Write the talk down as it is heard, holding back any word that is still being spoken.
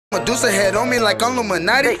Medusa head on me like I'm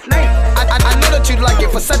Illuminati. I know that you like it.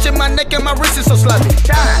 Versace my neck and my wrist is so sloppy.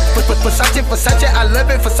 Versace, I love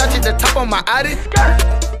it. Versace the top on my Audi.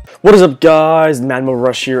 What is up, guys? Madden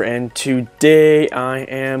Rush here, and today I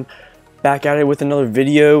am back at it with another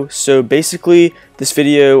video. So basically, this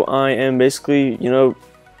video I am basically,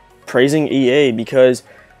 praising EA because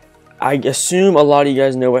I assume a lot of you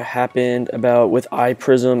guys know what happened with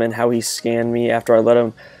iPrism and how he scanned me after I let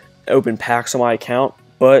him open packs on my account.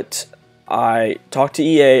 But I talked to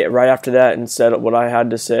EA right after that and said what I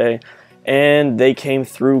had to say, and they came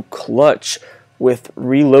through clutch with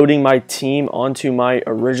reloading my team onto my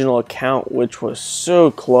original account, which was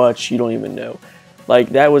so clutch you don't even know. Like,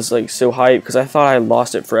 that was like so hype because I thought I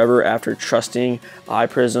lost it forever after trusting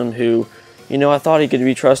iPrism, who, I thought he could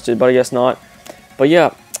be trusted, but I guess not. But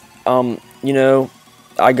yeah,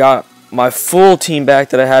 I got my full team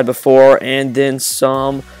back that I had before and then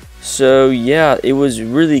some. So yeah, it was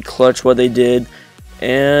really clutch what they did,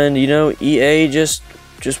 and EA just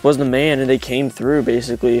was the man, and they came through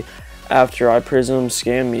basically after iPrism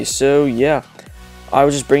scammed me. So yeah, I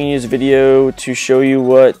was just bringing you this video to show you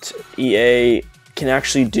what EA can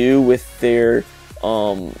actually do with their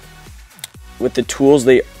with the tools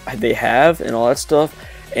they have and all that stuff.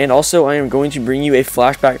 And also, I am going to bring you a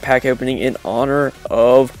flashback pack opening in honor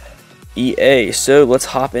of EA. So let's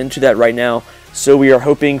hop into that right now. So we are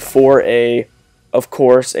hoping for of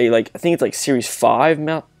course, I think it's like Series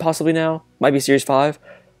 5 possibly now. Might be Series 5.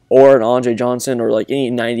 Or an Andre Johnson or like any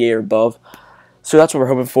 98 or above. So that's what we're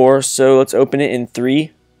hoping for. So let's open it in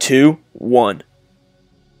 3, 2, 1.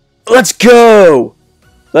 Let's go!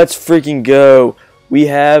 Let's freaking go. We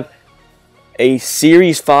have a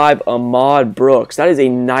Series 5 Ahmad Brooks. That is a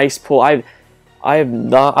nice pull. I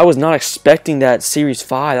was not expecting that Series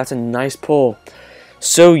 5. That's a nice pull.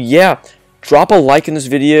 So yeah, drop a like in this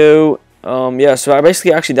video. Yeah, so I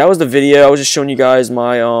basically, that was the video. I was just showing you guys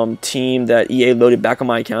my team that EA loaded back on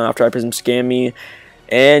my account after iPrism scammed me.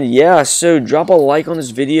 And yeah, so drop a like on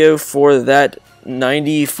this video for that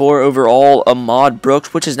 94 overall Ahmad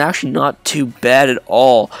Brooks, which is actually not too bad at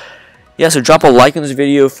all. Yeah, so drop a like on this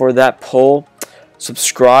video for that pull.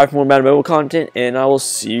 Subscribe for more Madden Mobile content, and I will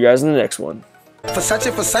see you guys in the next one.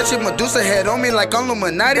 Versace, Medusa head on me like I'm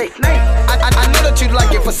Illuminati. I know that you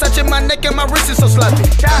like it. Versace my neck and my wrist is so sloppy.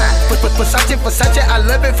 Versace, I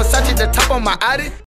love it. Versace the top on my Audi.